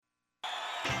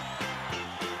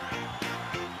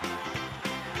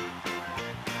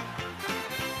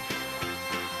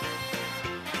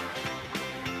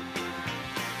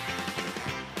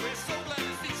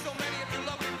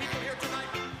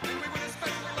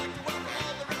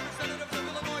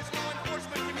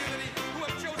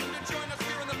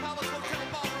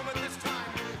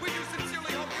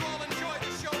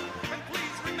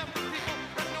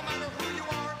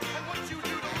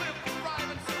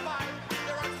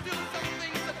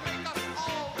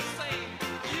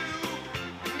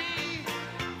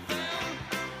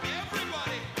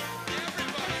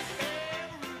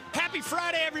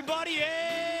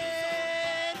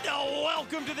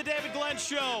Welcome to the David Glenn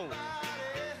Show.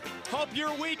 Hope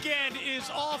your weekend is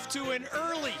off to an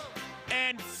early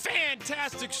and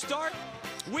fantastic start.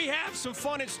 We have some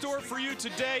fun in store for you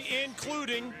today,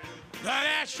 including the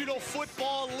National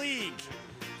Football League.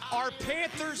 Are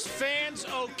Panthers fans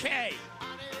okay?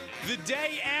 The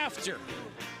day after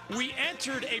we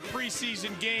entered a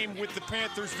preseason game with the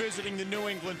Panthers visiting the New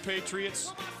England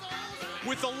Patriots,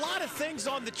 with a lot of things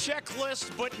on the checklist,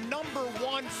 but number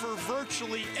one for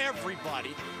virtually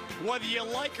everybody, whether you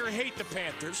like or hate the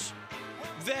Panthers,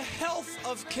 the health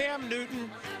of Cam Newton,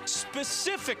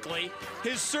 specifically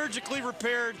his surgically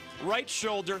repaired right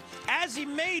shoulder, as he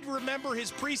made, remember,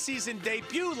 his preseason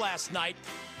debut last night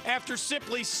after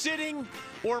simply sitting,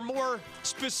 or more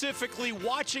specifically,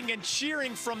 watching and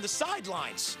cheering from the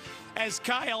sidelines, as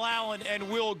Kyle Allen and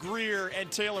Will Grier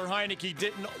and Taylor Heinicke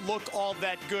didn't look all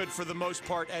that good for the most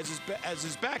part as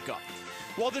his backup.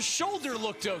 Well, the shoulder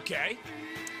looked okay,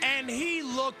 and he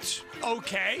looked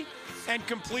okay, and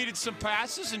completed some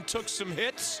passes and took some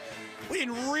hits. We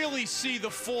didn't really see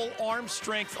the full arm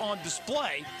strength on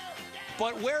display,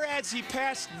 but whereas he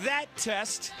passed that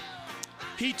test,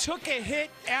 he took a hit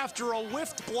after a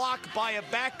whiffed block by a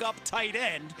backup tight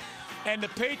end, and the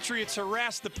Patriots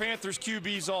harassed the Panthers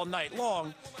QBs all night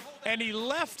long, and he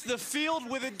left the field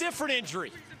with a different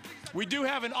injury. We do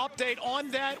have an update on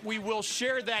that. We will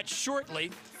share that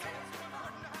shortly.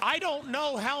 I don't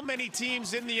know how many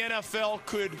teams in the NFL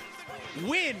could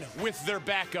win with their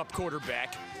backup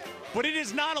quarterback, but it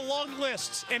is not a long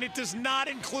list, and it does not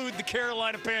include the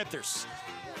Carolina Panthers.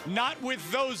 Not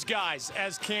with those guys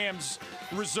as Cam's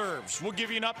reserves. We'll give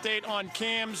you an update on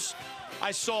Cam's. I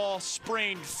saw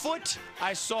sprained foot.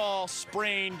 I saw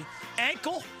sprained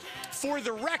ankle. For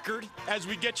the record, as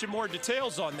we get you more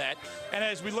details on that, and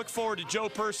as we look forward to Joe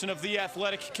Person of The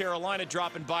Athletic Carolina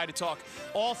dropping by to talk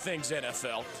all things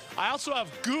NFL, I also have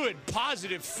good,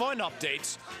 positive, fun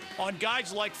updates on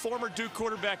guys like former Duke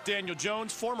quarterback Daniel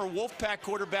Jones, former Wolfpack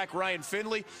quarterback Ryan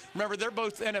Finley. Remember, they're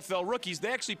both NFL rookies.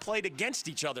 They actually played against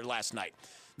each other last night.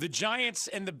 The Giants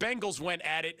and the Bengals went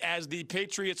at it as the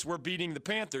Patriots were beating the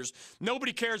Panthers.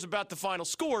 Nobody cares about the final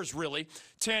scores, really.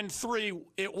 10-3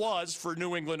 it was for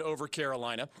New England over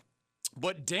Carolina.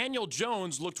 But Daniel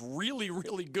Jones looked really,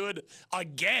 really good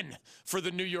again for the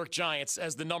New York Giants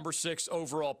as the number 6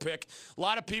 overall pick. A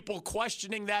lot of people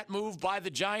questioning that move by the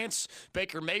Giants.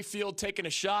 Baker Mayfield taking a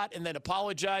shot and then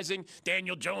apologizing.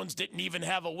 Daniel Jones didn't even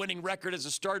have a winning record as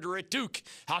a starter at Duke.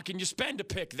 How can you spend a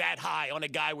pick that high on a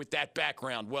guy with that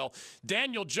background? Well,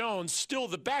 Daniel Jones, still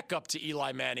the backup to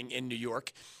Eli Manning in New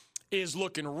York, is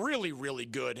looking really, really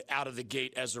good out of the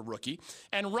gate as a rookie.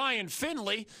 And Ryan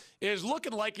Finley is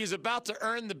looking like he's about to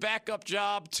earn the backup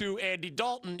job to Andy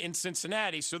Dalton in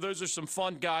Cincinnati. So those are some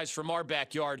fun guys from our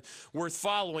backyard worth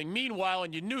following. Meanwhile,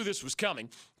 and you knew this was coming,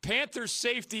 Panthers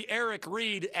safety Eric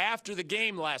Reid, after the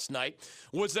game last night,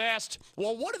 was asked,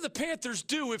 well, what do the Panthers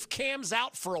do if Cam's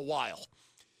out for a while?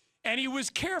 And he was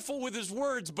careful with his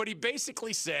words, but he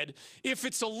basically said, if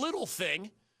it's a little thing,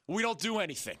 we don't do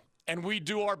anything. And we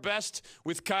do our best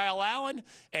with Kyle Allen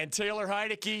and Taylor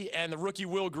Heinicke and the rookie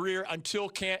Will Grier until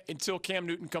Cam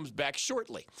Newton comes back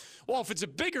shortly. Well, if it's a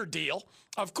bigger deal,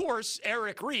 of course,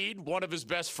 Eric Reid, one of his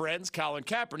best friends, Colin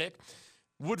Kaepernick,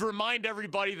 would remind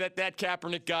everybody that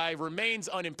Kaepernick guy remains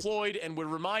unemployed, and would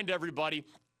remind everybody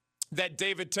that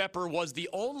David Tepper was the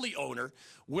only owner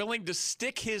willing to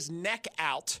stick his neck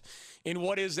out in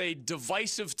what is a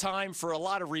divisive time for a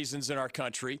lot of reasons in our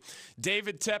country.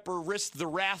 David Tepper risked the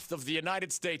wrath of the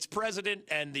United States president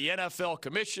and the NFL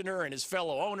commissioner and his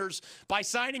fellow owners by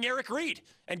signing Eric Reid.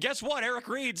 And guess what? Eric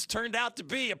Reid's turned out to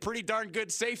be a pretty darn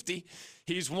good safety.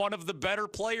 He's one of the better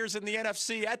players in the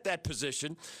NFC at that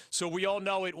position. So we all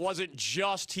know it wasn't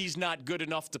just he's not good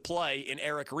enough to play in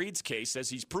Eric Reid's case, as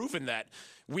he's proven that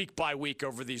week by week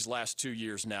over these last 2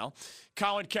 years now.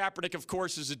 Colin Kaepernick, of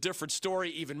course, is a different story,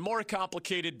 even more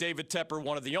complicated. David Tepper,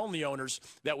 one of the only owners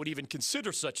that would even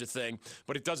consider such a thing,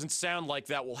 but it doesn't sound like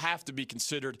that will have to be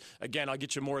considered. Again, I'll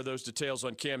get you more of those details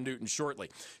on Cam Newton shortly.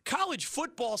 College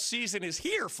football season is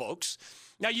here, folks.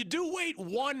 Now, you do wait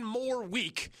one more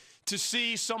week to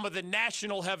see some of the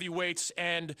national heavyweights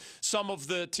and some of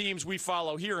the teams we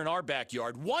follow here in our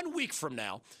backyard. 1 week from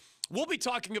now, we'll be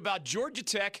talking about Georgia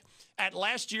Tech at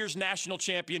last year's national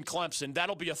champion Clemson.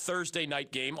 That'll be a Thursday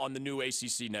night game on the new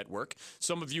ACC network.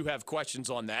 Some of you have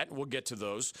questions on that, and we'll get to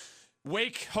those.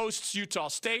 Wake hosts Utah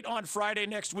State on Friday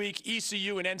next week.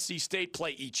 ECU and NC State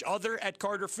play each other at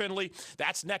Carter Finley.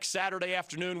 That's next Saturday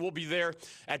afternoon. We'll be there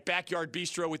at Backyard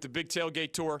Bistro with the Big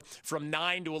Tailgate Tour from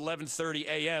 9 to 11:30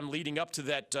 a.m. leading up to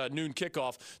that noon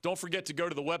kickoff. Don't forget to go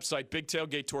to the website,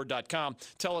 bigtailgatetour.com.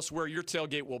 Tell us where your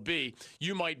tailgate will be.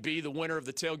 You might be the winner of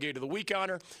the Tailgate of the Week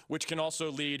honor, which can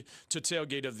also lead to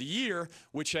Tailgate of the Year,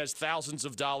 which has thousands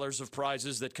of dollars of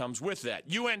prizes that comes with that.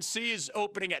 UNC is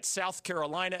opening at South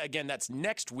Carolina. Again, that's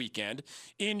next weekend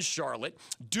in Charlotte.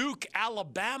 Duke,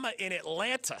 Alabama in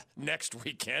Atlanta next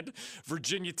weekend.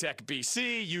 Virginia Tech,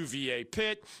 BC, UVA,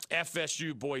 Pitt,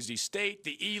 FSU, Boise State.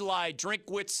 The Eli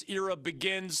Drinkwitz era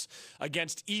begins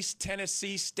against East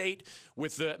Tennessee State,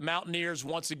 with the Mountaineers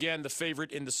once again the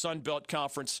favorite in the Sun Belt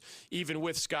Conference, even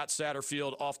with Scott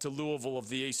Satterfield off to Louisville of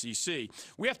the ACC.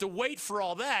 We have to wait for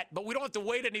all that, but we don't have to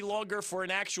wait any longer for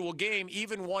an actual game,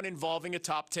 even one involving a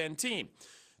top 10 team.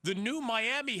 The new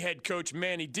Miami head coach,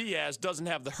 Manny Diaz, doesn't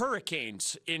have the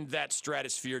Hurricanes in that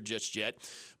stratosphere just yet,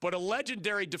 but a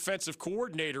legendary defensive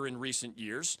coordinator in recent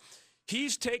years.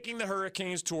 He's taking the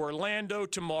Hurricanes to Orlando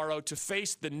tomorrow to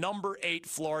face the number 8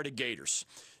 Florida Gators.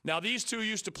 Now, these two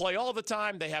used to play all the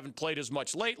time. They haven't played as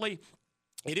much lately.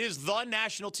 It is the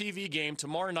national TV game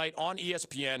tomorrow night on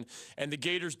ESPN, and the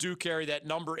Gators do carry that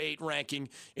number 8 ranking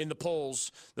in the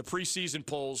polls, the preseason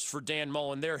polls for Dan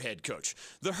Mullen, their head coach.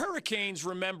 The Hurricanes,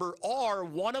 remember, are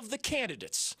one of the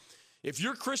candidates. If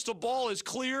your crystal ball is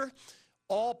clear,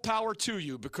 all power to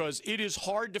you, because it is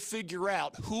hard to figure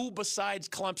out who besides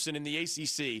Clemson in the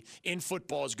ACC in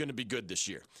football is going to be good this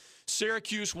year.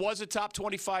 Syracuse was a top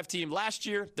 25 team last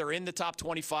year. They're in the top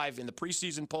 25 in the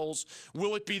preseason polls.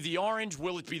 Will it be the Orange?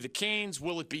 Will it be the Canes?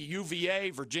 Will it be UVA,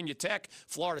 Virginia Tech,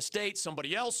 Florida State,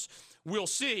 somebody else? We'll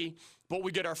see. But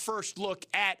we get our first look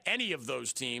at any of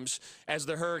those teams as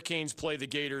the Hurricanes play the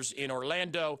Gators in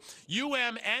Orlando.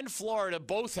 UM and Florida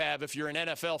both have, if you're an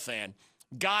NFL fan,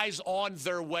 guys on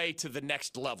their way to the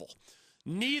next level.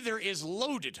 Neither is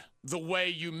loaded the way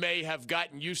you may have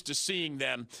gotten used to seeing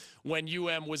them when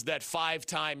UM was that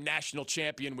 5-time national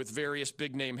champion with various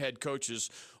big-name head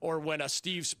coaches, or when a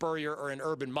Steve Spurrier or an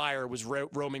Urban Meyer was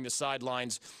roaming the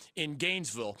sidelines in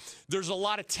Gainesville. There's a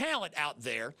lot of talent out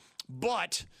there,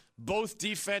 but both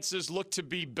defenses look to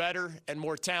be better and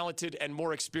more talented and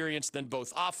more experienced than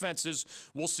both offenses.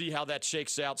 We'll see how that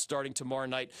shakes out starting tomorrow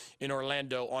night in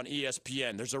Orlando on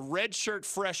ESPN. There's a redshirt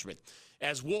freshman.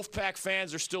 As Wolfpack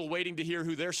fans are still waiting to hear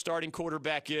who their starting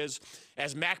quarterback is,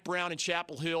 as Mack Brown in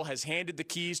Chapel Hill has handed the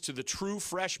keys to the true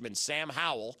freshman, Sam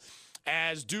Howell,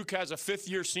 as Duke has a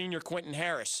fifth-year senior, Quentin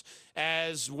Harris,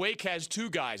 as Wake has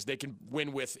 2 guys they can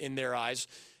win with in their eyes.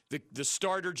 The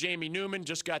starter, Jamie Newman,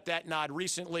 just got that nod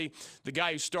recently. The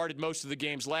guy who started most of the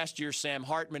games last year, Sam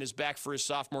Hartman, is back for his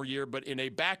sophomore year, but in a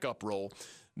backup role.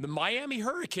 The Miami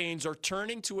Hurricanes are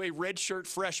turning to a redshirt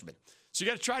freshman. So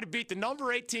you got to try to beat the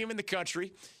number 8 team in the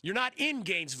country. You're not in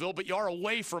Gainesville, but you are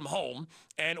away from home.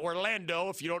 And Orlando,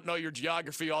 if you don't know your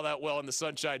geography all that well in the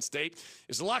Sunshine State,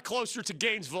 is a lot closer to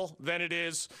Gainesville than it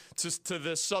is to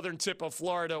the southern tip of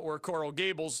Florida or Coral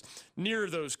Gables near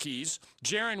those keys.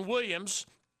 Jaron Williams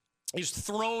is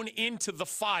thrown into the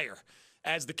fire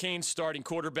as the Canes starting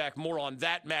quarterback. More on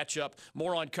that matchup,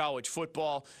 more on college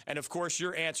football, and of course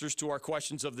your answers to our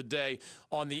questions of the day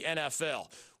on the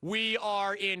NFL. We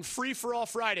are in free-for-all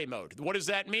Friday mode. What does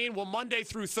that mean? Well, Monday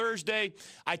through Thursday,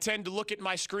 I tend to look at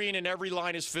my screen and every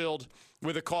line is filled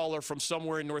with a caller from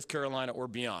somewhere in North Carolina or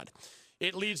beyond.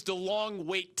 It leads to long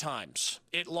wait times.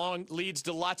 It leads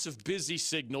to lots of busy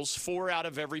signals, 4 out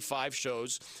of every 5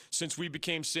 shows since we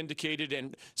became syndicated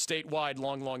and statewide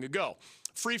long ago.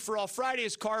 Free-for-all Friday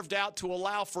is carved out to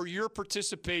allow for your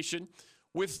participation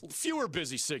with fewer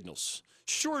busy signals,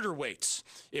 shorter waits.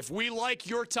 If we like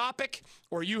your topic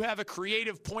or you have a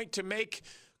creative point to make,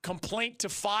 complaint to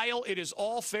file, it is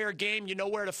all fair game. You know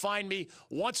where to find me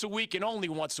once a week and only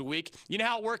once a week. You know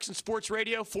how it works in sports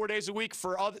radio, 4 days a week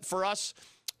for us,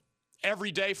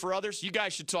 every day for others? You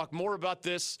guys should talk more about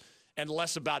this and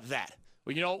less about that.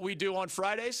 Well, you know what we do on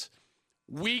Fridays?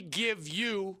 We give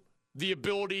you the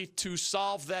ability to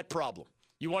solve that problem.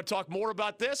 You want to talk more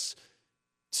about this?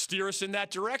 Steer us in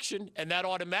that direction, and that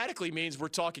automatically means we're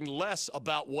talking less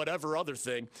about whatever other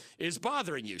thing is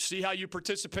bothering you. See how you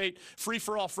participate? Free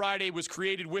for All Friday was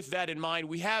created with that in mind.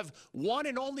 We have one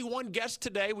and only one guest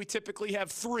today. We typically have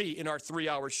 3 in our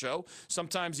 3-hour show,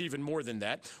 sometimes even more than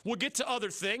that. We'll get to other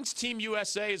things. Team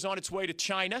USA is on its way to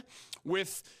China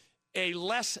with a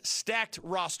less stacked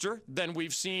roster than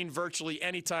we've seen virtually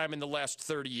any time in the last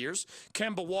 30 years.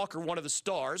 Kemba Walker, one of the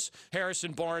stars.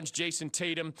 Harrison Barnes, Jason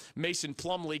Tatum, Mason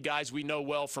Plumlee, guys we know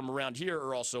well from around here,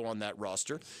 are also on that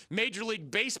roster. Major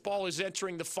League Baseball is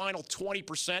entering the final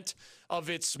 20% of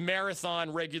its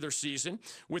marathon regular season,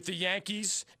 with the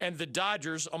Yankees and the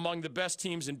Dodgers among the best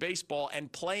teams in baseball and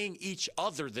playing each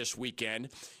other this weekend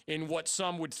in what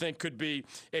some would think could be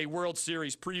a World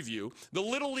Series preview. The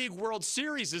Little League World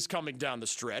Series is coming down the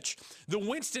stretch. The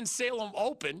Winston-Salem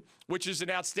Open, which is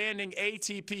an outstanding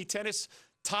ATP tennis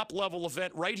top-level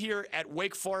event right here at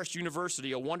Wake Forest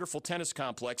University, a wonderful tennis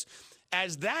complex.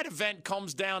 As that event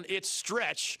comes down its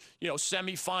stretch,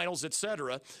 semifinals,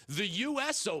 etc., the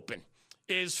U.S. Open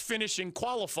is finishing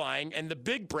qualifying, and the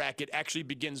big bracket actually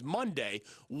begins Monday.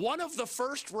 One of the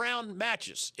first-round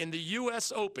matches in the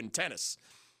U.S. Open tennis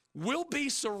will be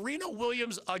Serena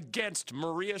Williams against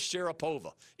Maria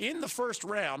Sharapova in the first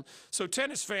round. So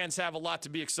tennis fans have a lot to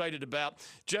be excited about,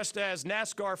 just as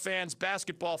NASCAR fans,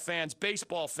 basketball fans,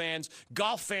 baseball fans,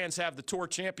 golf fans have the Tour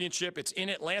Championship. It's in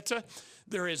Atlanta.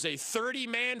 There is a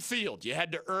 30-man field. You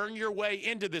had to earn your way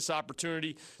into this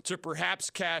opportunity to perhaps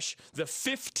cash the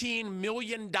 $15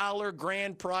 million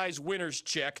grand prize winner's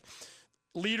check.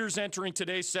 Leaders entering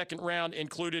today's second round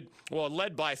included,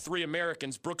 led by three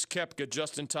Americans, Brooks Koepka,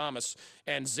 Justin Thomas,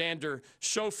 and Xander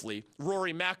Schauffele.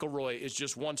 Rory McIlroy is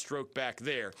just one stroke back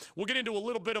there. We'll get into a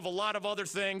little bit of a lot of other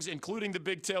things, including the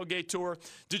Big Tailgate Tour.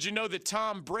 Did you know that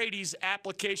Tom Brady's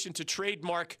application to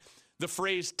trademark the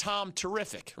phrase Tom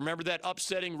Terrific? Remember that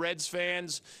upsetting Reds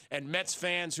fans and Mets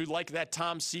fans who like that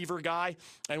Tom Seaver guy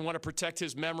and want to protect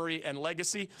his memory and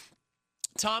legacy?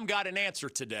 Tom got an answer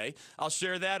today. I'll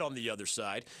share that on the other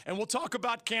side. And we'll talk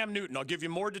about Cam Newton. I'll give you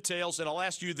more details, and I'll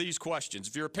ask you these questions.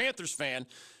 If you're a Panthers fan,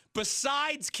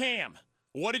 besides Cam,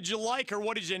 what did you like or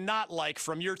what did you not like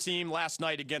from your team last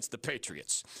night against the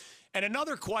Patriots? And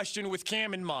another question with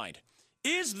Cam in mind.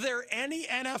 Is there any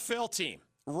NFL team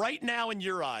right now in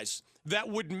your eyes that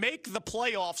would make the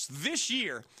playoffs this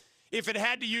year if it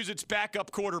had to use its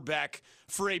backup quarterback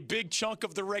for a big chunk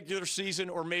of the regular season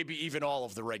or maybe even all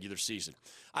of the regular season?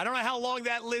 I don't know how long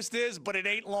that list is, but it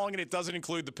ain't long, and it doesn't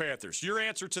include the Panthers. Your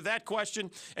answer to that question,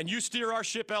 and you steer our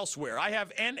ship elsewhere. I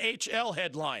have NHL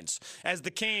headlines as the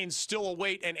Canes still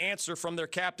await an answer from their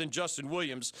captain, Justin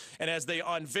Williams, and as they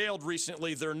unveiled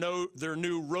recently their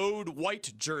new road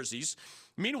white jerseys.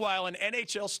 Meanwhile, an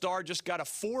NHL star just got a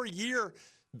 4-year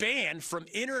banned from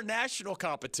international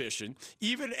competition,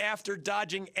 even after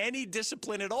dodging any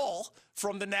discipline at all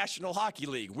from the National Hockey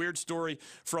League. Weird story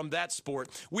from that sport.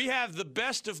 We have the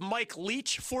best of Mike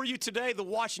Leach for you today. The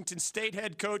Washington State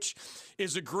head coach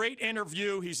is a great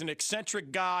interview. He's an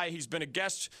eccentric guy. He's been a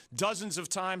guest dozens of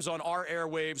times on our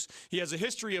airwaves. He has a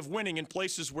history of winning in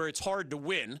places where it's hard to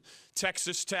win.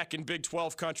 Texas Tech in Big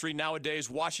 12 country, nowadays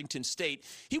Washington State.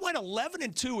 He went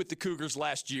 11-2 with the Cougars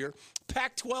last year,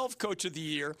 Pac-12 Coach of the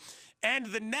Year, and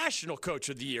the National Coach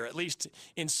of the Year. At least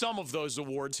in some of those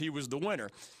awards, he was the winner.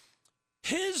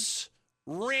 His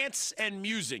rants and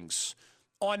musings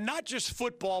on not just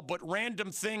football, but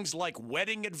random things like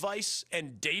wedding advice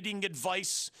and dating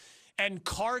advice and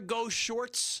cargo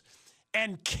shorts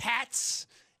and cats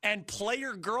and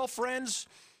player girlfriends,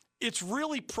 it's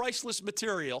really priceless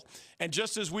material. And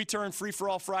just as we turn Free For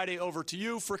All Friday over to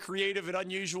you for creative and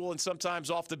unusual and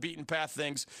sometimes off the beaten path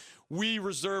things, we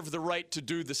reserve the right to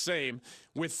do the same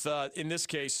with, in this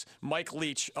case, Mike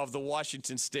Leach of the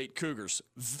Washington State Cougars.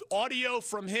 Audio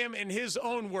from him in his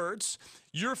own words.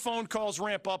 Your phone calls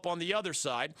ramp up on the other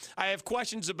side. I have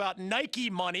questions about Nike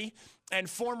money and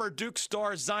former Duke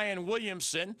star Zion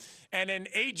Williamson and an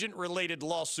agent-related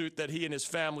lawsuit that he and his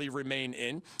family remain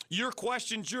in. Your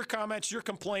questions, your comments, your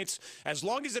complaints, as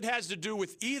long as it has to do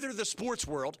with either the sports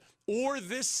world or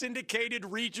this syndicated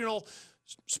regional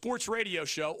sports radio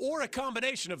show, or a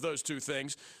combination of those two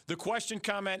things, the question,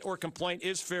 comment, or complaint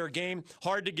is fair game.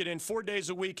 Hard to get in 4 days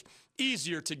a week,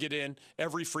 easier to get in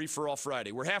every Free For All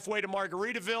Friday. We're halfway to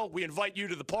Margaritaville. We invite you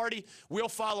to the party. We'll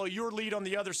follow your lead on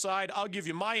the other side. I'll give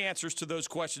you my answers to those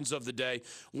questions of the day.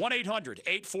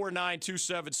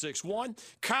 1-800-849-2761.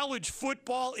 College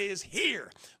football is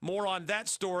here. More on that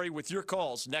story with your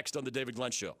calls next on The David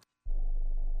Glenn Show.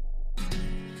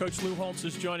 Coach Lou Holtz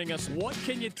is joining us. What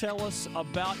can you tell us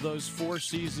about those 4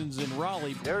 seasons in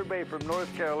Raleigh? Everybody from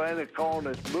North Carolina calling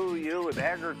us Boo U and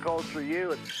Agriculture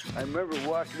U. And I remember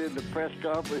walking in the press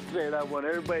conference saying I want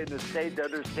everybody in the state to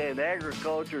understand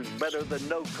agriculture is better than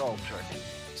no culture.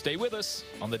 Stay with us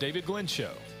on The David Glenn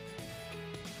Show.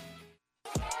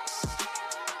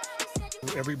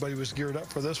 Everybody was geared up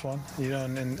for this one,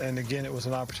 and again, it was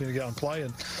an opportunity to get out and play.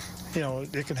 And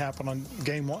it can happen on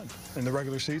game one in the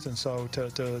regular season. So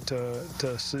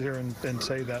to sit here and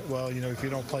say that, well, if you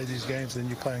don't play these games, then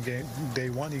you play on day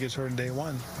one, you get hurt in day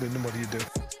one, then what do you do?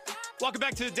 Welcome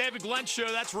back to the David Glenn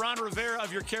Show. That's Ron Rivera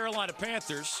of your Carolina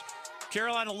Panthers.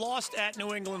 Carolina lost at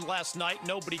New England last night.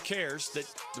 Nobody cares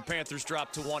that the Panthers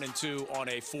dropped to 1-2 on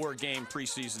a 4-game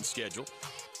preseason schedule.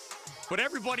 But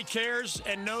everybody cares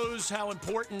and knows how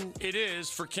important it is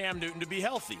for Cam Newton to be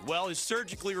healthy. Well, his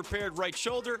surgically repaired right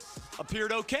shoulder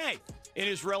appeared okay in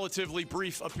his relatively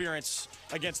brief appearance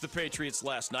against the Patriots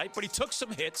last night. But he took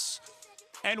some hits,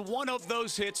 and one of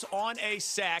those hits on a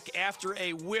sack after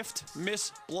a whiffed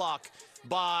miss block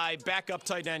by backup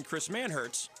tight end Chris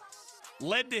Manhertz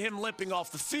led to him limping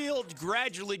off the field,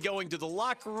 gradually going to the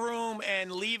locker room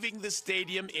and leaving the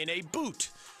stadium in a boot.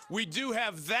 We do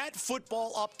have that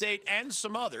football update and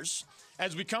some others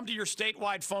as we come to your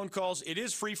statewide phone calls. It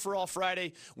is Free for All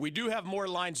Friday. We do have more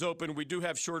lines open. We do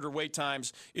have shorter wait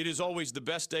times. It is always the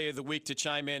best day of the week to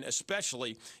chime in,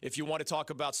 especially if you want to talk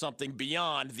about something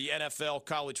beyond the NFL,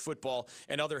 college football,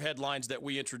 and other headlines that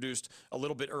we introduced a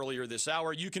little bit earlier this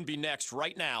hour. You can be next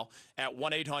right now at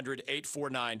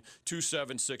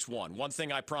 1-800-849-2761. One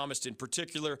thing I promised in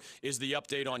particular is the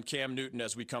update on Cam Newton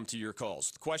as we come to your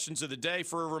calls. The questions of the day,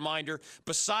 for a reminder,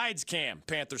 besides Cam,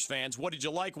 Panthers fans, what did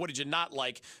you like? What did you not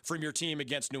like from your team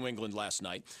against New England last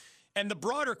night? And the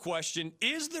broader question,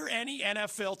 is there any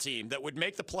NFL team that would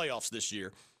make the playoffs this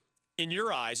year, in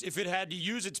your eyes, if it had to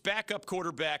use its backup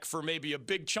quarterback for maybe a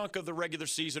big chunk of the regular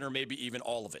season or maybe even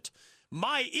all of it?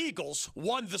 My Eagles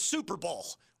won the Super Bowl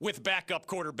with backup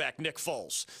quarterback Nick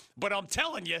Foles. But I'm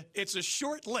telling you, it's a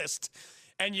short list.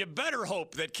 And you better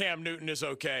hope that Cam Newton is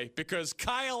okay, because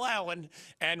Kyle Allen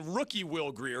and rookie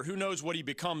Will Grier, who knows what he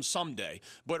becomes someday,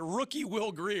 but rookie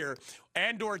Will Grier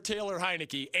and/or Taylor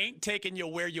Heineke ain't taking you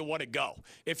where you want to go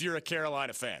if you're a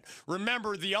Carolina fan.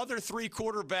 Remember, the other three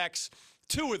quarterbacks,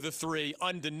 two of the three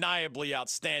undeniably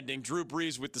outstanding. Drew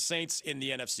Brees with the Saints in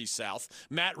the NFC South.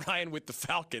 Matt Ryan with the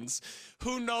Falcons.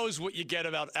 Who knows what you get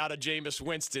out of Jameis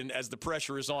Winston as the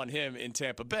pressure is on him in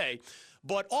Tampa Bay.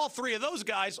 But all three of those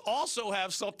guys also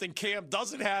have something Cam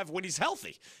doesn't have when he's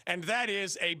healthy, and that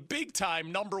is a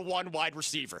big-time number one wide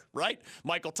receiver, right?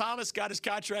 Michael Thomas got his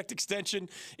contract extension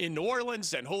in New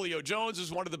Orleans, and Julio Jones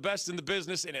is one of the best in the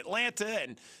business in Atlanta,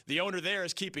 and the owner there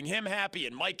is keeping him happy,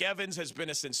 and Mike Evans has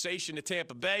been a sensation at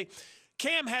Tampa Bay.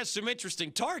 Cam has some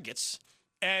interesting targets,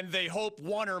 and they hope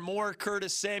one or more,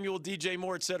 Curtis Samuel, DJ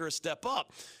Moore, et cetera, step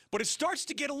up. But it starts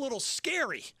to get a little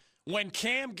scary when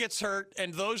Cam gets hurt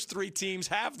and those three teams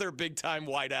have their big-time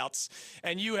wideouts,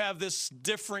 and you have this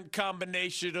different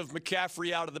combination of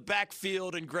McCaffrey out of the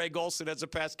backfield and Greg Olsen as a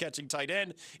pass-catching tight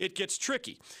end, it gets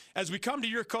tricky. As we come to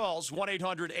your calls,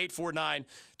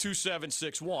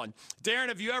 1-800-849-2761. Darren,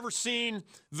 have you ever seen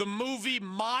the movie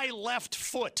My Left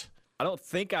Foot? I don't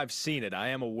think I've seen it. I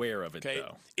am aware of it,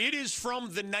 though. It is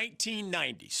from the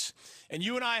 1990s, and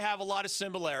you and I have a lot of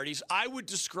similarities. I would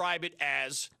describe it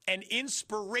as an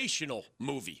inspirational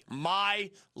movie, My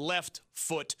Left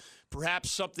Foot, perhaps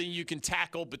something you can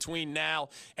tackle between now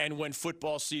and when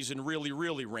football season really,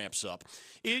 really ramps up.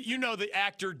 You know the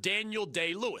actor Daniel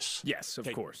Day-Lewis. Yes,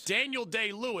 of course. Daniel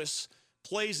Day-Lewis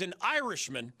plays an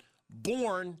Irishman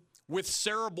born with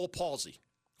cerebral palsy.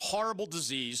 Horrible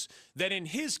disease that in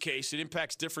his case, it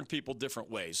impacts different people different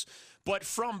ways. But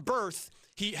from birth,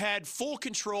 he had full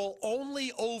control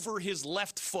only over his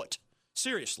left foot.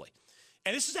 Seriously.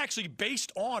 And this is actually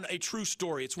based on a true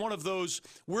story. It's one of those,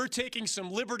 we're taking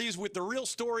some liberties with the real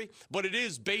story, but it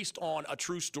is based on a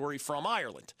true story from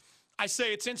Ireland. I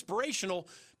say it's inspirational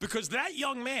because that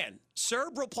young man,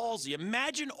 cerebral palsy,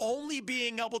 imagine only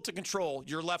being able to control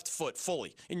your left foot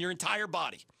fully in your entire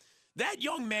body. That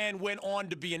young man went on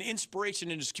to be an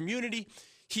inspiration in his community.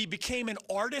 He became an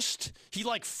artist. He,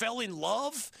 fell in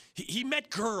love. He met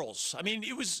girls. I mean,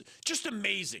 it was just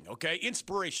amazing, okay?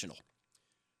 Inspirational.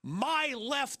 My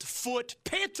Left Foot,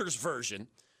 Panthers version,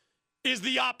 is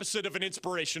the opposite of an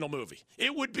inspirational movie.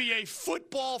 It would be a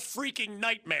football freaking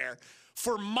nightmare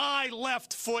for My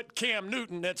Left Foot, Cam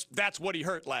Newton. That's what he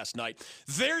hurt last night.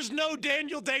 There's no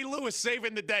Daniel Day-Lewis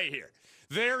saving the day here.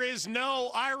 There is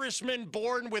no Irishman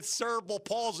born with cerebral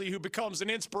palsy who becomes an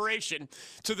inspiration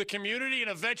to the community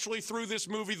and eventually, through this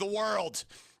movie, the world.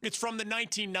 It's from the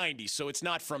 1990s, so it's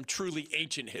not from truly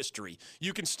ancient history.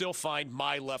 You can still find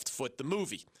My Left Foot, the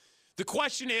movie. The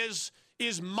question is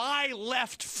My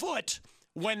Left Foot,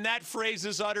 when that phrase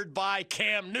is uttered by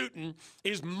Cam Newton,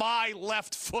 is my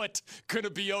left foot going to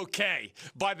be okay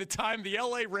by the time the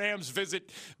LA Rams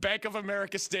visit Bank of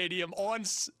America Stadium on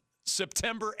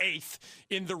September 8th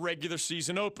in the regular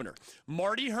season opener.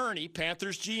 Marty Herney,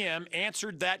 Panthers GM,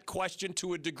 answered that question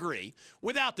to a degree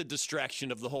without the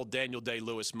distraction of the whole Daniel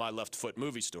Day-Lewis My Left Foot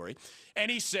movie story.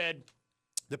 And he said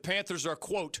the Panthers are,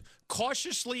 quote,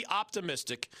 cautiously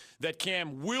optimistic that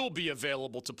Cam will be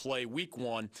available to play week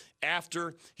 1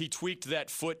 after he tweaked that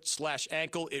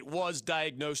foot/ankle. It was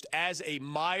diagnosed as a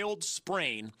mild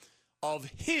sprain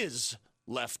of his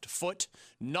left foot.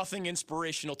 Nothing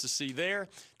inspirational to see there.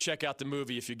 Check out the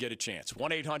movie if you get a chance.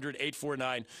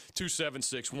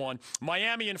 1-800-849-2761.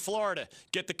 Miami and Florida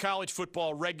get the college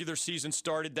football regular season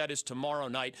started. That is tomorrow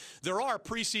night. There are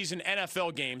preseason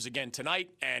NFL games again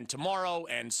tonight and tomorrow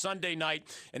and Sunday night.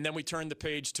 And then we turn the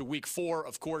page to week 4.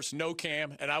 Of course, no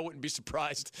Cam. And I wouldn't be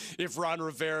surprised if Ron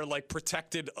Rivera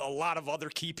protected a lot of other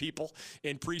key people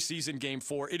in preseason game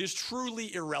 4. It is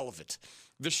truly irrelevant.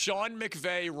 The Sean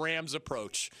McVay Rams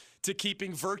approach to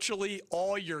keeping virtually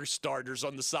all your starters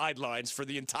on the sidelines for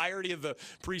the entirety of the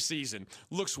preseason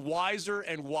looks wiser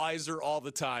and wiser all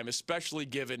the time, especially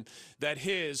given that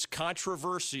his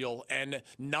controversial and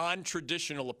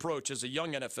non-traditional approach as a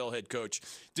young NFL head coach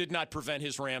did not prevent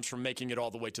his Rams from making it all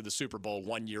the way to the Super Bowl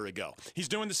 1 year ago. He's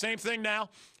doing the same thing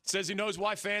now. Says he knows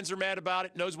why fans are mad about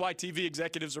it, knows why TV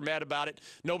executives are mad about it.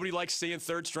 Nobody likes seeing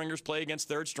third stringers play against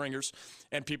third stringers,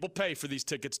 and people pay for these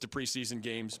tickets to preseason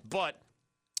games. But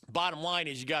bottom line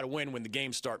is you got to win when the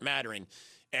games start mattering.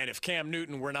 And if Cam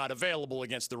Newton were not available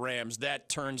against the Rams, that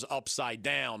turns upside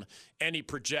down any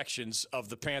projections of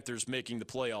the Panthers making the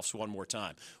playoffs one more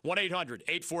time.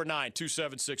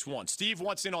 1-800-849-2761. Steve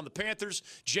wants in on the Panthers.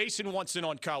 Jason wants in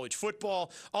on college football.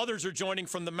 Others are joining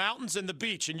from the mountains and the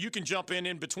beach, and you can jump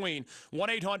in between.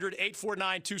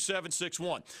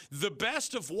 1-800-849-2761. The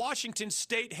best of Washington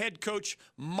State head coach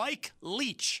Mike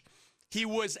Leach. He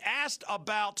was asked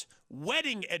about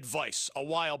wedding advice a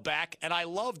while back, and I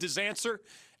loved his answer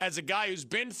as a guy who's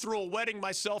been through a wedding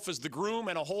myself as the groom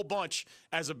and a whole bunch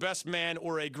as a best man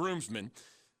or a groomsman.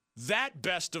 That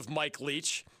best of Mike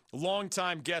Leach,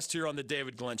 longtime guest here on the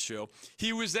David Glenn Show,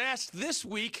 he was asked this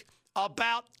week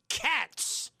about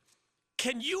cats.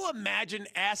 Can you imagine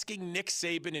asking Nick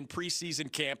Saban in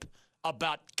preseason camp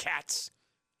about cats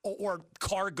or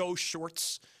cargo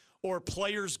shorts? Or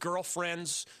players'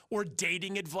 girlfriends, or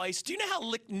dating advice? Do you know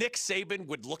how Nick Saban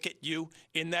would look at you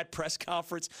in that press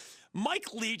conference?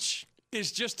 Mike Leach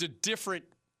is just a different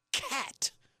cat,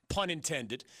 pun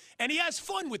intended, and he has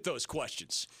fun with those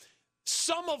questions.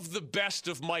 Some of the best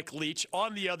of Mike Leach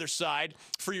on the other side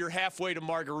for your halfway to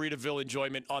Margaritaville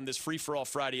enjoyment on this Free-for-All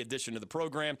Friday edition of the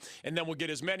program, and then we'll get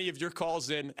as many of your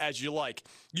calls in as you like.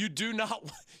 You do not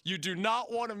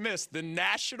want to miss the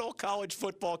National College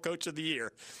Football Coach of the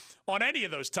Year on any of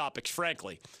those topics,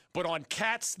 frankly. But on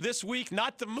cats this week,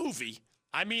 not the movie.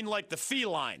 I mean like the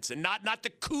felines and not the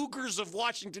Cougars of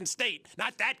Washington State.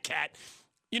 Not that cat.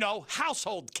 You know,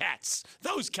 household cats.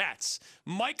 Those cats.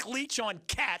 Mike Leach on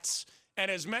cats and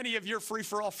as many of your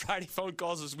Free-for-All Friday phone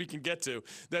calls as we can get to.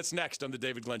 That's next on The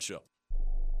David Glenn Show.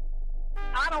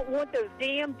 I don't want those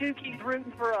damn Dukies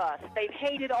rooting for us. They've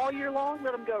hated all year long.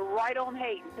 Let them go right on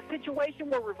hating. If the situation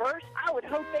were reversed, I would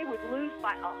hope they would lose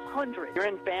by 100. You're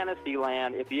in fantasy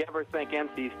land if you ever think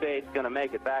NC State's going to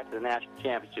make it back to the national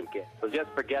championship game. So just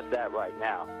forget that right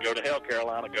now. Go to hell,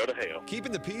 Carolina. Go to hell.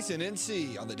 Keeping the peace in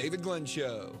NC on The David Glenn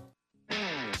Show.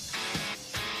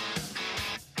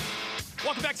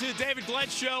 Welcome back to the David Glenn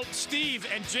Show. Steve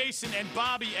and Jason and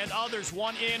Bobby and others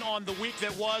want in on the week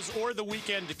that was or the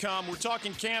weekend to come. We're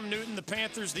talking Cam Newton, the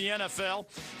Panthers, the NFL.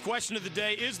 Question of the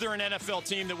day, is there an NFL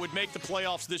team that would make the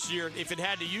playoffs this year if it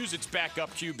had to use its backup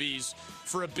QBs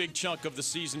for a big chunk of the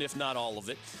season, if not all of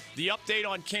it? The update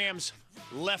on Cam's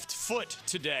left foot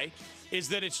today is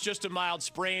that it's just a mild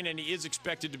sprain, and he is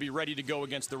expected to be ready to go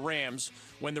against the Rams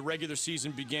when the regular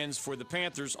season begins for the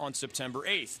Panthers on September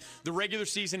 8th. The regular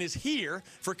season is here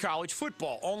for college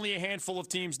football. Only a handful of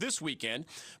teams this weekend.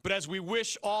 But as we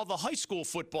wish all the high school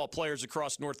football players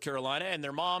across North Carolina and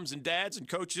their moms and dads and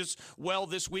coaches well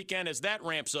this weekend as that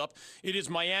ramps up, it is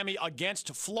Miami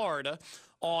against Florida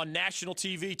on national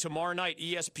TV tomorrow night,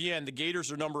 ESPN. The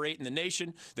Gators are number 8 in the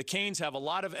nation. The Canes have a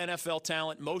lot of NFL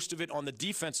talent, most of it on the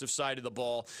defensive side of the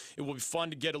ball. It will be fun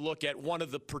to get a look at one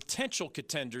of the potential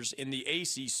contenders in the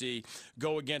ACC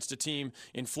go against a team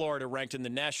in Florida ranked in the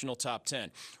national top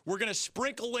 10. We're going to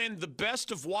sprinkle in the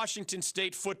best of Washington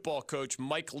State football coach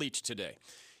Mike Leach today.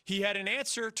 He had an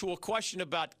answer to a question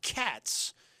about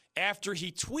cats after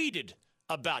he tweeted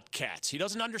about cats. He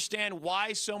doesn't understand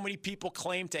why so many people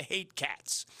claim to hate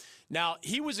cats. Now,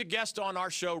 he was a guest on our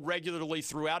show regularly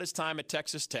throughout his time at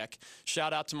Texas Tech.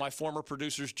 Shout out to my former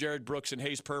producers, Jared Brooks and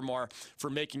Hayes Permar, for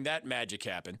making that magic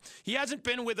happen. He hasn't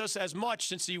been with us as much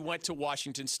since he went to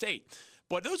Washington State.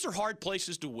 But those are hard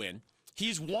places to win.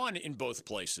 He's won in both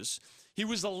places. He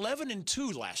was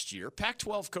 11-2 last year,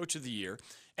 Pac-12 Coach of the Year,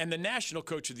 and the National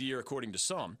Coach of the Year, according to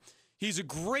some. He's a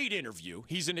great interview.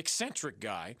 He's an eccentric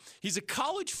guy. He's a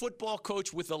college football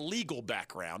coach with a legal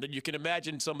background, and you can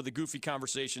imagine some of the goofy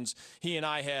conversations he and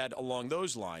I had along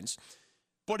those lines.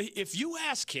 But if you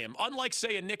ask him, unlike,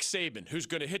 say, a Nick Saban, who's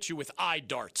going to hit you with eye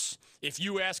darts, if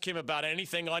you ask him about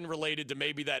anything unrelated to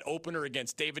maybe that opener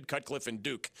against David Cutcliffe and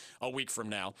Duke a week from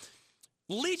now,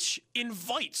 Leach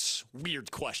invites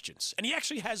weird questions, and he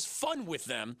actually has fun with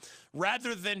them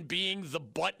rather than being the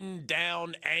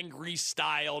button-down, angry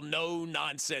style,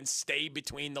 no-nonsense,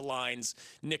 stay-between-the-lines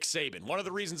Nick Saban. One of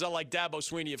the reasons I like Dabo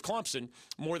Swinney of Clemson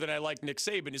more than I like Nick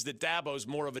Saban is that Dabo's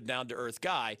more of a down-to-earth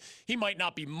guy. He might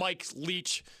not be Mike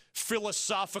Leach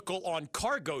philosophical on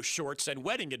cargo shorts and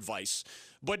wedding advice,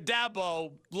 but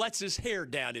Dabo lets his hair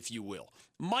down, if you will.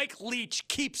 Mike Leach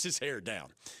keeps his hair down.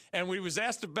 And when he was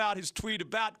asked about his tweet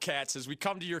about cats, as we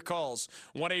come to your calls,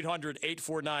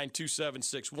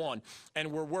 1-800-849-2761,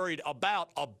 and we're worried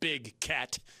about a big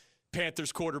cat,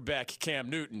 Panthers quarterback Cam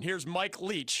Newton. Here's Mike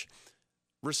Leach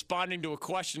responding to a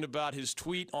question about his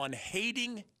tweet on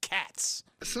hating cats.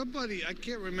 Somebody, I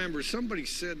can't remember, somebody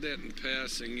said that in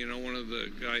passing, one of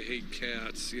the I hate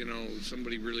cats,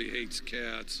 somebody really hates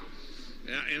cats.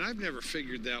 And I've never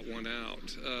figured that one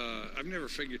out. I've never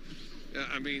figured,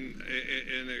 and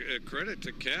a credit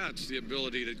to cats, the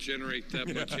ability to generate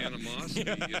that much animosity,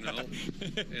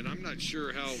 And I'm not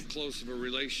sure how close of a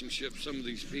relationship some of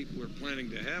these people are planning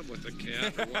to have with a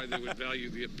cat, or why they would value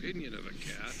the opinion of a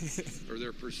cat, or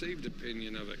their perceived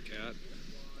opinion of a cat.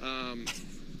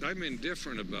 I'm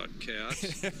indifferent about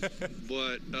cats,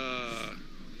 but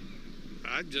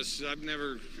I've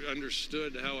never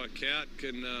understood how a cat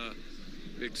can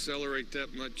accelerate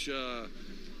that much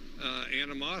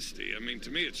animosity.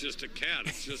 To me, it's just a cat.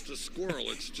 It's just a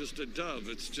squirrel. It's just a dove.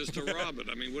 It's just a robin.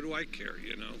 What do I care,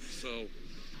 So,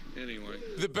 anyway.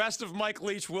 The best of Mike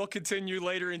Leach will continue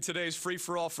later in today's Free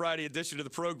for All Friday edition of the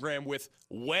program with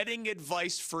wedding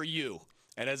advice for you.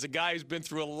 And as a guy who's been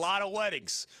through a lot of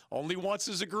weddings, only once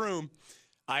as a groom,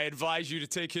 I advise you to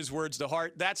take his words to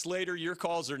heart. That's later. Your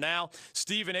calls are now.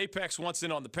 Steve in Apex wants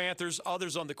in on the Panthers,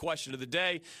 others on the question of the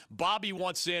day. Bobby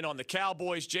wants in on the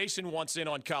Cowboys. Jason wants in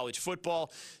on college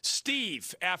football.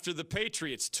 Steve, after the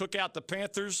Patriots took out the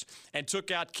Panthers and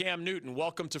took out Cam Newton,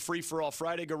 welcome to Free for All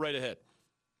Friday. Go right ahead.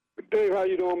 Dave, how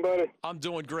you doing, buddy? I'm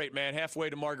doing great, man. Halfway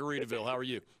to Margaritaville. How are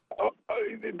you?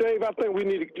 Dave, I think we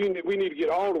need to get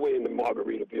all the way into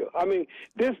Margaritaville.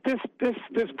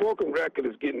 This broken record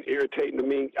is getting irritating to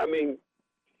me.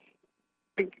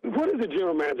 What is the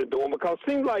general manager doing? Because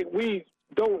it seems like we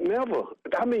don't never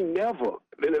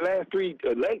in the last three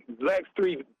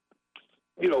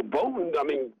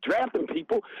voting, drafting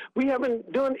people, we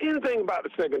haven't done anything about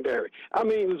the secondary.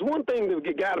 There's one thing to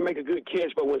get a guy to make a good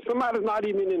catch, but when somebody's not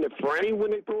even in the frame when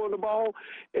they're throwing the ball,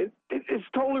 it's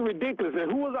totally ridiculous.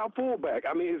 And who is our fullback?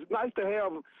 It's nice to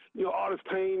have, Artis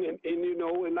Payne and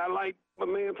I like my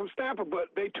man from Stanford, but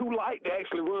they too light to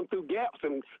actually run through gaps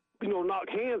and knock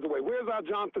hands away. Where's our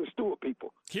Jonathan Stewart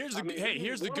people? Here's the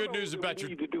good news about your.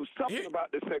 We need to do something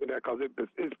about this secondary because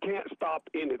it can't stop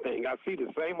anything. I see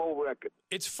the same old record.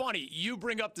 It's funny you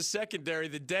bring up the secondary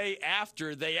the day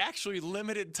after they actually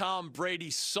limited Tom Brady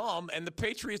some, and the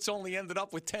Patriots only ended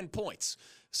up with 10 points.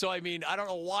 So, I don't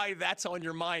know why that's on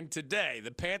your mind today.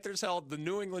 The Panthers held the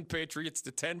New England Patriots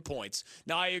to 10 points.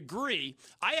 Now, I agree.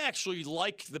 I actually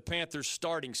like the Panthers'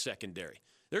 starting secondary.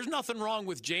 There's nothing wrong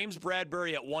with James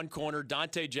Bradbury at one corner,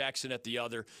 Dante Jackson at the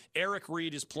other. Eric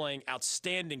Reed is playing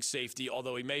outstanding safety,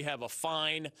 although he may have a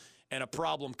fine and a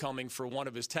problem coming for one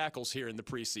of his tackles here in the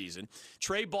preseason.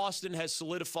 Trey Boston has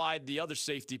solidified the other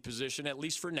safety position, at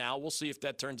least for now. We'll see if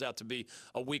that turns out to be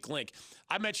a weak link.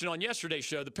 I mentioned on yesterday's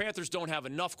show the Panthers don't have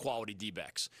enough quality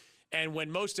D-backs. And when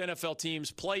most NFL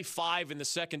teams play five in the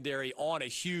secondary on a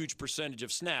huge percentage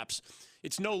of snaps,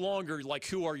 it's no longer like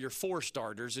who are your four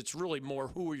starters. It's really more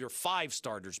who are your five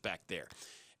starters back there.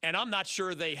 And I'm not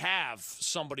sure they have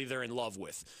somebody they're in love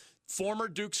with. Former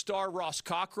Duke star Ross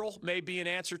Cockrell may be an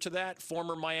answer to that.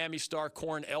 Former Miami star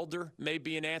Corn Elder may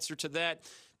be an answer to that.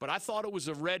 But I thought it was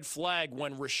a red flag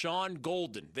when Rashawn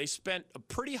Golden, they spent a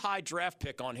pretty high draft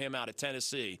pick on him out of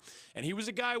Tennessee. And he was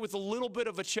a guy with a little bit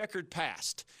of a checkered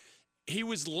past. He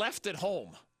was left at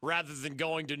home rather than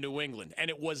going to New England. And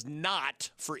it was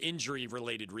not for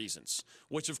injury-related reasons,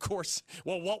 which, of course,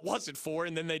 well, what was it for?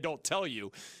 And then they don't tell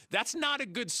you. That's not a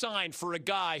good sign for a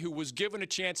guy who was given a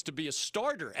chance to be a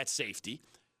starter at safety,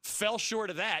 fell short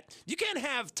of that. You can't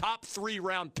have top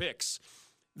 3-round picks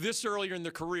this earlier in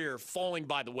their career falling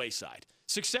by the wayside.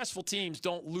 Successful teams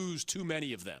don't lose too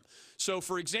many of them. So,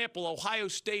 for example, Ohio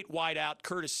State wideout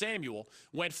Curtis Samuel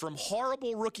went from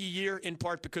horrible rookie year, in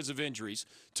part because of injuries,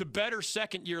 to better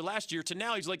second year last year, to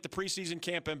now he's like the preseason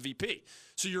camp MVP.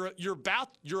 So you're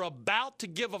about to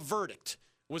give a verdict.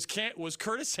 Was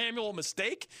Curtis Samuel a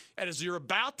mistake? And as you're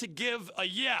about to give a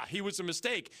he was a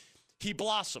mistake, he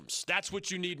blossoms. That's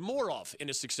what you need more of in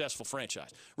a successful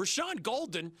franchise. Rashawn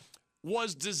Golden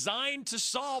was designed to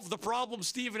solve the problem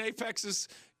Stephen Apex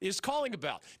is calling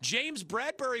about. James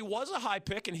Bradbury was a high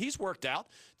pick, and he's worked out.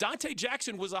 Dante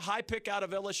Jackson was a high pick out of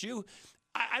LSU.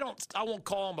 I won't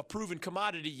call him a proven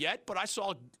commodity yet, but I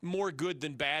saw more good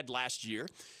than bad last year.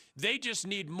 They just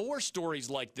need more stories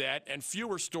like that and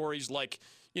fewer stories like,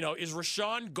 is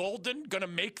Rashawn Golden going to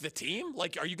make the team?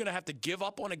 Like, are you going to have to give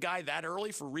up on a guy that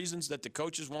early for reasons that the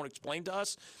coaches won't explain to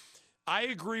us? I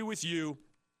agree with you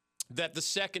that the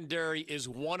secondary is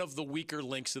one of the weaker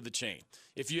links of the chain.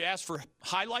 If you ask for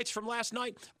highlights from last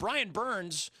night, Brian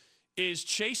Burns is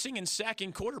chasing and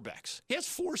sacking quarterbacks. He has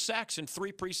 4 sacks in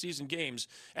 3 preseason games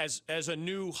as a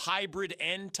new hybrid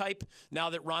end type now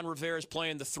that Ron Rivera is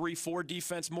playing the 3-4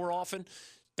 defense more often.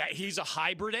 That he's a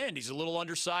hybrid end. He's a little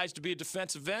undersized to be a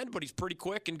defensive end, but he's pretty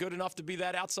quick and good enough to be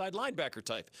that outside linebacker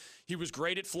type. He was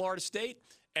great at Florida State.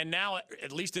 And now,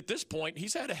 at least at this point,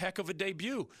 he's had a heck of a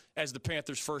debut as the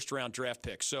Panthers' first-round draft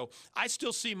pick. So I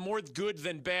still see more good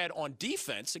than bad on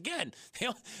defense. Again,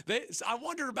 I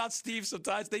wonder about Steve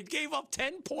sometimes. They gave up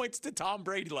 10 points to Tom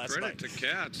Brady last night. Credit to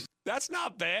Cats. That's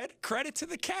not bad. Credit to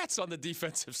the Cats on the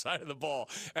defensive side of the ball,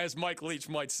 as Mike Leach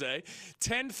might say.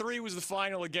 10-3 was the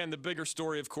final. Again, the bigger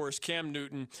story, of course, Cam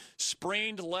Newton,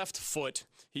 sprained left foot.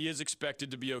 He is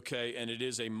expected to be okay, and it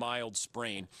is a mild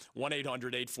sprain.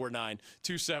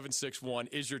 1-800-849-2761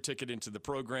 is your ticket into the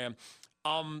program.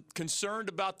 I'm concerned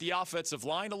about the offensive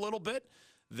line a little bit.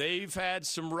 They've had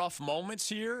some rough moments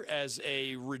here as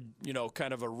a,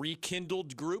 kind of a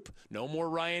rekindled group. No more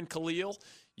Ryan Khalil.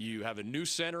 You have a new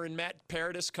center in Matt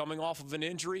Paradis coming off of an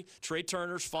injury. Trey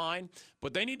Turner's fine,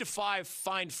 but they need to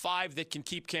find 5 that can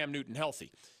keep Cam Newton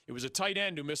healthy. It was a tight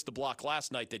end who missed the block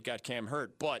last night that got Cam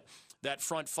hurt, but that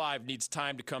front 5 needs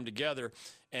time to come together,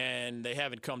 and they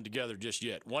haven't come together just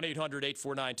yet.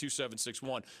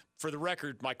 1-800-849-2761. For the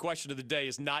record, my question of the day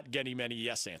is not getting many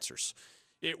yes answers.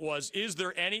 It was, is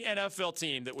there any NFL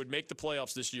team that would make the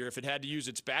playoffs this year if it had to use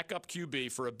its backup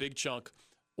QB for a big chunk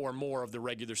or more of the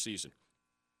regular season?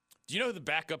 Do you know who the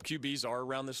backup QBs are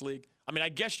around this league? I mean, I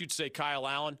guess you'd say Kyle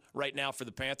Allen right now for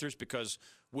the Panthers because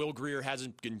Will Grier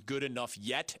hasn't been good enough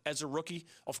yet as a rookie.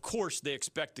 Of course they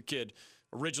expect the kid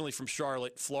originally from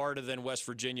Charlotte, Florida, then West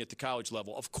Virginia at the college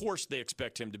level. Of course they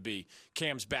expect him to be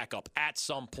Cam's backup at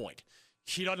some point.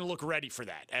 He doesn't look ready for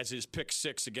that, as his pick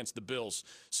 6 against the Bills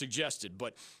suggested.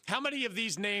 But how many of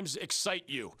these names excite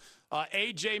you?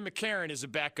 A.J. McCarron is a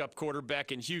backup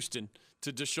quarterback in Houston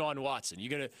to Deshaun Watson. You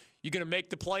gonna make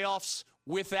the playoffs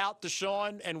without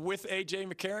Deshaun and with A.J.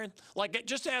 McCarron? Like,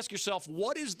 just ask yourself,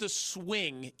 what is the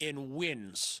swing in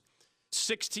wins?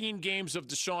 16 games of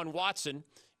Deshaun Watson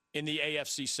in the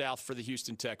AFC South for the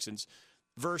Houston Texans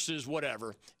versus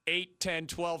 8, 10,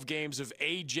 12 games of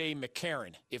A.J.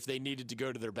 McCarron if they needed to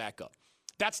go to their backup.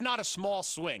 That's not a small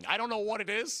swing. I don't know what it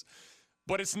is,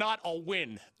 but it's not a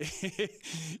win.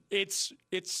 It's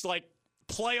like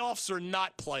playoffs or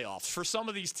not playoffs. For some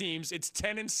of these teams, it's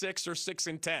 10-6 or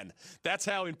 6-10. That's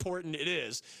how important it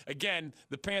is. Again,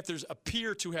 the Panthers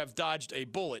appear to have dodged a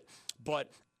bullet, but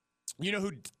you know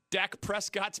who Dak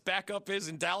Prescott's backup is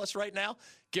in Dallas right now,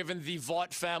 given the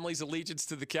Vaught family's allegiance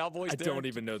to the Cowboys? I don't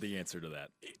even know the answer to that.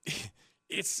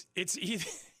 It's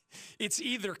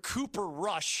either Cooper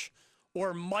Rush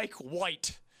or Mike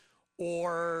White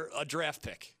or a draft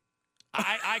pick.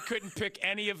 I couldn't pick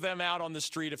any of them out on the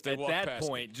street if they walked past. At that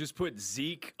point, just put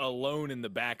Zeke alone in the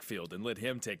backfield and let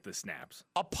him take the snaps.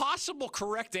 A possible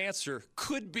correct answer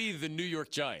could be the New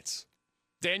York Giants.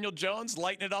 Daniel Jones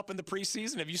lighting it up in the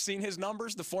preseason. Have you seen his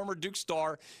numbers? The former Duke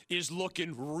star is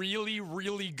looking really,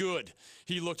 really good.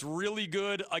 He looked really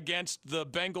good against the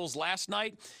Bengals last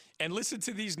night. And listen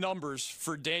to these numbers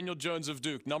for Daniel Jones of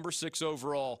Duke, number 6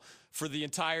 overall for the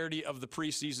entirety of the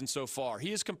preseason so far.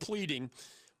 He is completing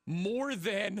more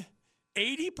than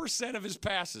 80% of his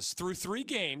passes through 3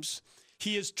 games.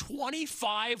 He is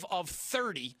 25 of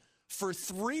 30 for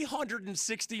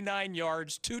 369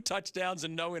 yards, 2 touchdowns,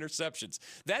 and no interceptions.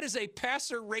 That is a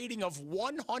passer rating of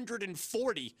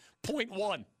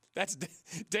 140.1. That's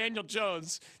Daniel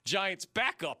Jones, Giants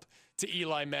backup to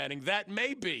Eli Manning. That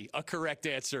may be a correct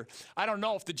answer. I don't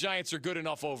know if the Giants are good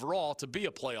enough overall to be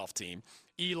a playoff team,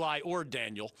 Eli or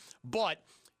Daniel, but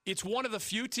it's one of the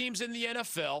few teams in the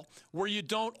NFL where you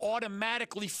don't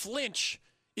automatically flinch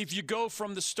if you go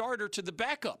from the starter to the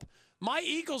backup. My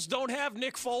Eagles don't have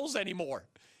Nick Foles anymore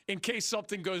in case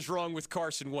something goes wrong with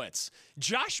Carson Wentz.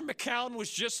 Josh McCown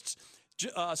was just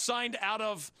signed out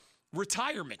of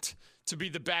retirement to be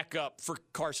the backup for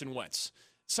Carson Wentz.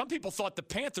 Some people thought the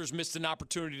Panthers missed an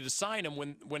opportunity to sign him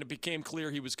when it became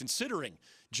clear he was considering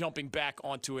jumping back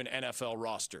onto an NFL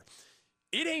roster.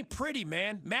 It ain't pretty,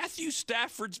 man. Matthew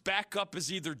Stafford's backup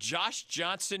is either Josh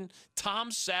Johnson, Tom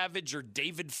Savage, or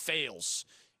David Fales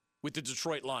with the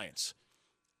Detroit Lions.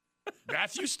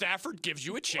 Matthew Stafford gives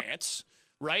you a chance,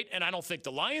 right? And I don't think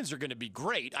the Lions are going to be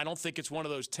great. I don't think it's one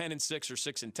of those 10-6 or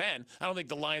 6-10. I don't think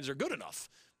the Lions are good enough.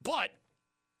 But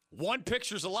one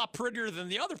picture's a lot prettier than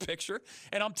the other picture,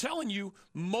 and I'm telling you,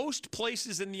 most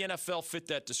places in the NFL fit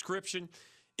that description.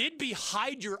 It'd be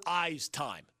hide your eyes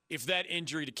time if that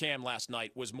injury to Cam last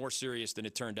night was more serious than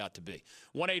it turned out to be.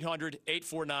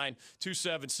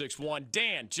 1-800-849-2761.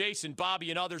 Dan, Jason, Bobby,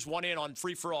 and others want in on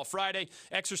Free For All Friday.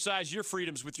 Exercise your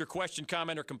freedoms with your question,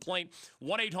 comment, or complaint.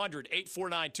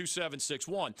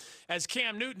 1-800-849-2761. As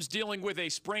Cam Newton's dealing with a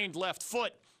sprained left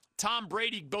foot, Tom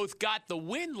Brady both got the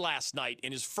win last night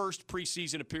in his first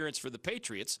preseason appearance for the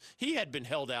Patriots. He had been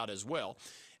held out as well.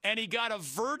 And he got a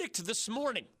verdict this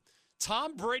morning.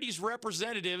 Tom Brady's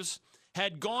representatives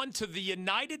had gone to the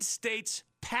United States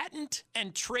Patent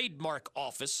and Trademark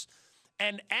Office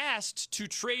and asked to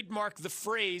trademark the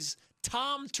phrase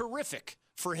Tom Terrific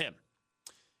for him.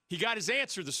 He got his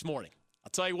answer this morning.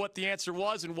 I'll tell you what the answer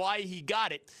was and why he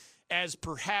got it, as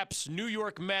perhaps New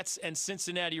York Mets and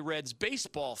Cincinnati Reds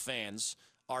baseball fans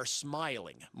are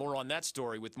smiling. More on that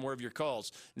story with more of your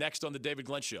calls next on The David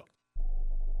Glenn Show.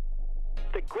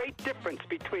 The great difference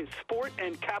between sport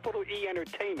and capital E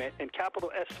Entertainment and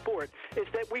capital S Sport is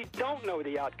that we don't know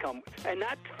the outcome. And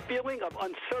that feeling of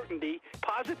uncertainty,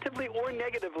 positively or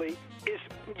negatively, is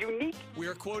unique. We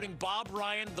are quoting Bob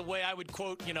Ryan the way I would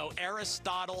quote,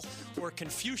 Aristotle or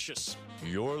Confucius.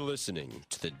 You're listening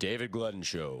to The David Glenn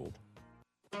Show.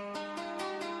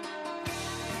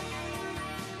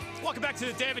 Welcome back to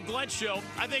The David Glenn Show.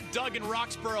 I think Doug in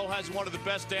Roxborough has one of the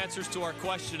best answers to our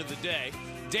question of the day.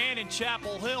 Dan in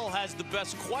Chapel Hill has the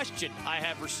best question I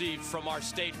have received from our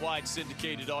statewide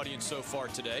syndicated audience so far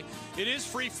today. It is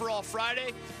Free For All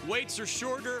Friday. Waits are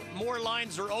shorter. More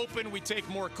lines are open. We take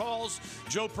more calls.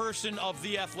 Joe Person of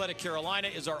The Athletic Carolina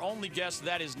is our only guest.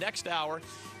 That is next hour.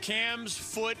 Cam's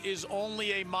foot is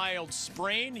only a mild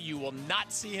sprain. You will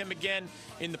not see him again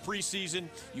in the preseason.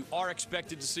 You are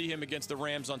expected to see him against the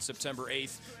Rams on September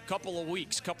 8th.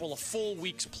 Couple of full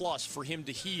weeks plus for him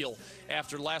to heal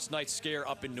after last night's scare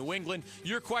up in New England.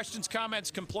 Your questions, comments,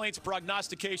 complaints,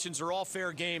 prognostications are all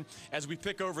fair game as we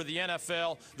pick over the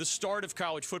NFL. The start of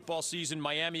college football season,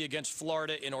 Miami against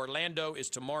Florida in Orlando, is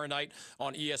tomorrow night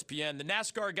on ESPN. The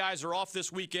NASCAR guys are off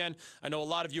this weekend. I know a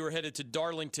lot of you are headed to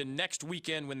Darlington next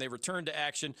weekend when they return to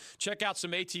action. Check out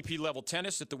some ATP level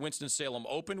tennis at the Winston-Salem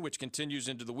Open, which continues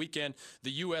into the weekend.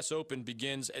 The U.S. Open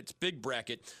begins its big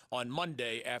bracket on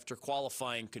Monday after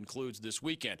qualifying concludes this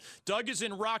weekend. Doug is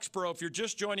in Roxborough. If you're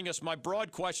just joining us, my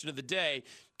broad question of the day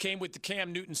came with the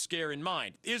Cam Newton scare in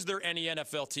mind. Is there any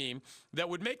NFL team that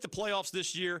would make the playoffs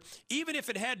this year, even if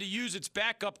it had to use its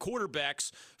backup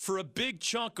quarterbacks for a big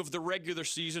chunk of the regular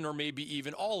season or maybe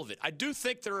even all of it? I do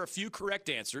think there are a few correct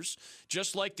answers,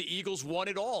 just like the Eagles won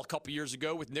it all a couple years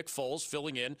ago with Nick Foles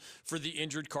filling in for the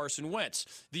injured Carson Wentz.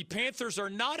 The Panthers are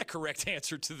not a correct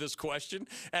answer to this question,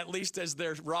 at least as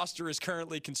their roster is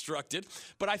currently constructed,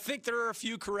 but I think there are a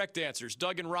few correct answers.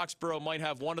 Doug in Roxborough might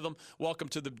have one of them. Welcome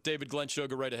to the David Glenn Show.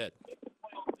 Go right ahead.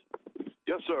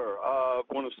 Yes, sir. I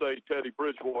want to say Teddy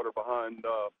Bridgewater behind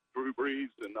Drew Brees,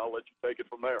 and I'll let you take it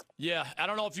from there. Yeah, I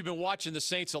don't know if you've been watching the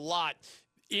Saints a lot.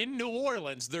 In New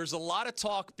Orleans, there's a lot of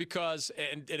talk because,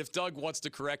 and if Doug wants to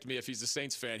correct me if he's a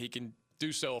Saints fan, he can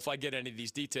do so if I get any of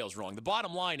these details wrong. The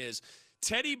bottom line is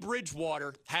Teddy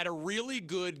Bridgewater had a really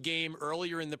good game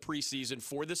earlier in the preseason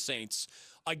for the Saints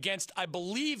against, I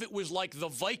believe it was like the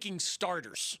Vikings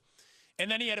starters. And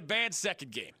then he had a bad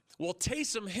second game. Well,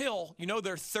 Taysom Hill,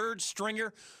 their third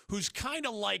stringer, who's kind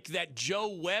of like that Joe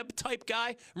Webb type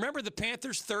guy. Remember the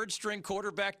Panthers' third-string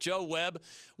quarterback, Joe Webb,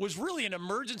 was really an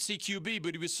emergency QB,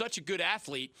 but he was such a good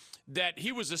athlete that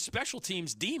he was a special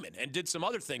teams demon and did some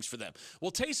other things for them.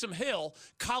 Well, Taysom Hill,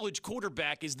 college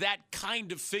quarterback, is that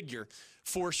kind of figure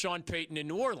for Sean Payton in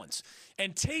New Orleans.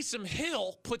 And Taysom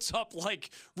Hill puts up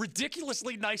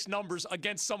ridiculously nice numbers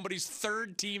against somebody's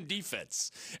third-team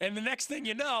defense. And the next thing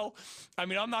you know, I'm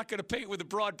not going to paint with a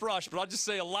broad brush, but I'll just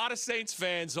say a lot of Saints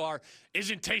fans are,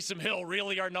 isn't Taysom Hill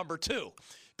really our number 2?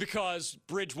 Because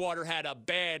Bridgewater had a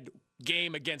bad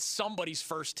game against somebody's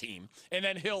first team, and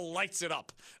then Hill lights it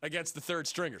up against the third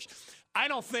stringers. I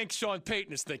don't think Sean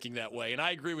Payton is thinking that way, and I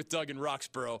agree with Doug in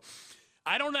Roxborough.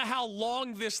 I don't know how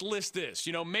long this list is.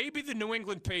 Maybe the New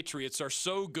England Patriots are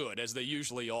so good, as they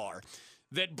usually are,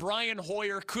 that Brian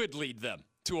Hoyer could lead them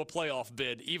to a playoff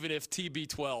bid, even if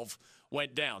TB12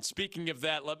 went down. Speaking of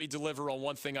that, let me deliver on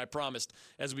one thing I promised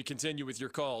as we continue with your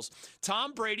calls.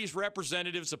 Tom Brady's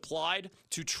representatives applied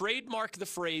to trademark the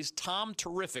phrase Tom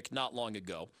Terrific not long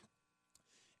ago.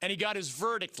 And he got his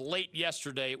verdict late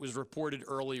yesterday. It was reported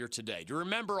earlier today. Do you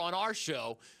remember on our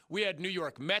show, we had New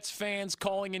York Mets fans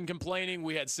calling and complaining.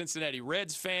 We had Cincinnati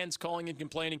Reds fans calling and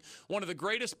complaining. One of the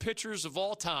greatest pitchers of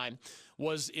all time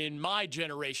was in my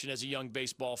generation as a young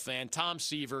baseball fan, Tom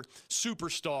Seaver,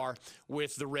 superstar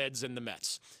with the Reds and the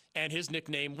Mets. And his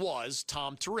nickname was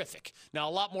Tom Terrific. Now,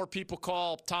 a lot more people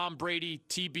call Tom Brady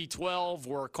TB12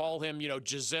 or call him,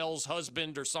 Giselle's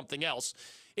husband or something else.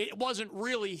 It wasn't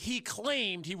really, he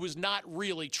claimed he was not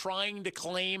really trying to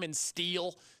claim and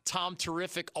steal Tom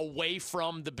Terrific away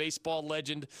from the baseball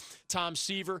legend Tom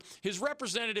Seaver. His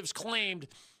representatives claimed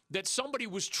that somebody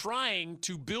was trying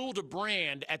to build a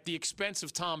brand at the expense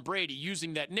of Tom Brady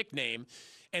using that nickname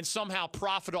and somehow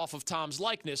profit off of Tom's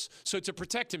likeness. So to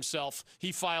protect himself,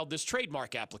 he filed this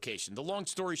trademark application. The long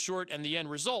story short and the end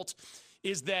result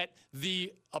is that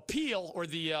the appeal or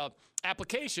the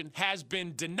application has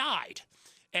been denied.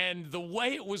 And the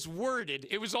way it was worded,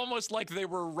 it was almost like they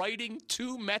were writing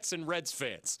to Mets and Reds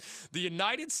fans. The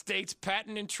United States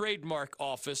Patent and Trademark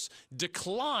Office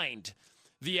declined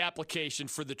the application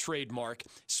for the trademark,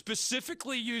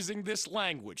 specifically using this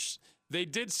language. They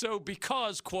did so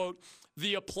because, quote,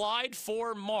 the applied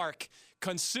for mark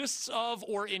consists of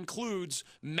or includes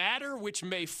matter which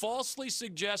may falsely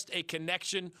suggest a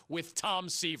connection with Tom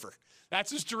Seaver.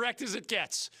 That's as direct as it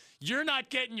gets. You're not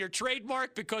getting your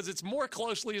trademark because it's more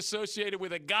closely associated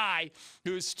with a guy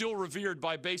who is still revered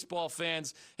by baseball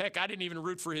fans. Heck, I didn't even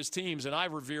root for his teams, and I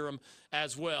revere him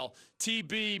as well.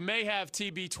 TB may have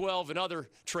TB12 and other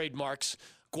trademarks,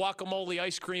 guacamole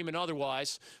ice cream and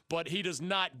otherwise, but he does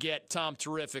not get Tom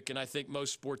Terrific, and I think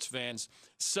most sports fans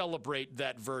celebrate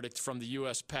that verdict from the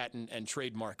U.S. Patent and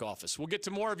Trademark Office. We'll get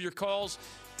to more of your calls.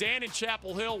 Dan in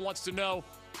Chapel Hill wants to know,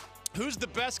 who's the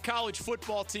best college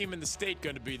football team in the state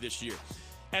going to be this year?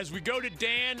 As we go to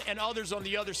Dan and others on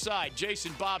the other side,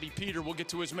 Jason, Bobby, Peter, we'll get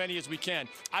to as many as we can.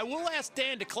 I will ask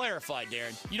Dan to clarify,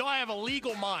 Darren. I have a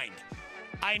legal mind.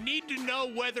 I need to know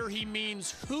whether he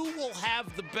means who will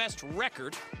have the best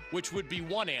record, which would be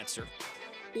one answer,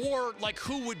 or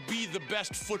who would be the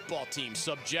best football team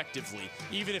subjectively,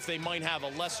 even if they might have a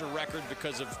lesser record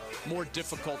because of more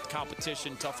difficult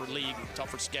competition, tougher league,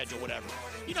 tougher schedule, whatever.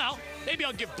 Maybe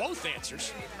I'll give both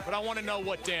answers, but I want to know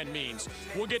what Dan means.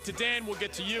 We'll get to Dan. We'll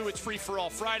get to you. It's Free for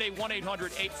All Friday,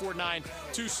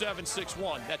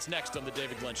 1-800-849-2761. That's next on The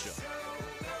David Glenn Show.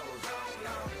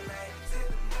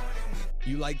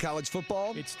 You like college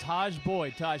football? It's Taj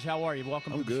Boyd. Taj, how are you?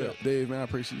 Welcome to the good. show. Dave, man, I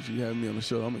appreciate you having me on the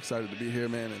show. I'm excited to be here,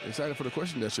 man, and excited for the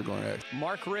question that you're going to ask.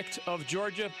 Mark Richt of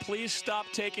Georgia, please stop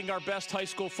taking our best high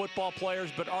school football players,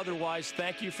 but otherwise,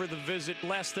 thank you for the visit.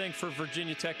 Last thing for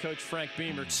Virginia Tech coach Frank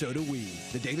Beamer. So do we.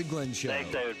 The David Glenn Show.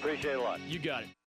 Thanks, David. Appreciate it a lot. You got it.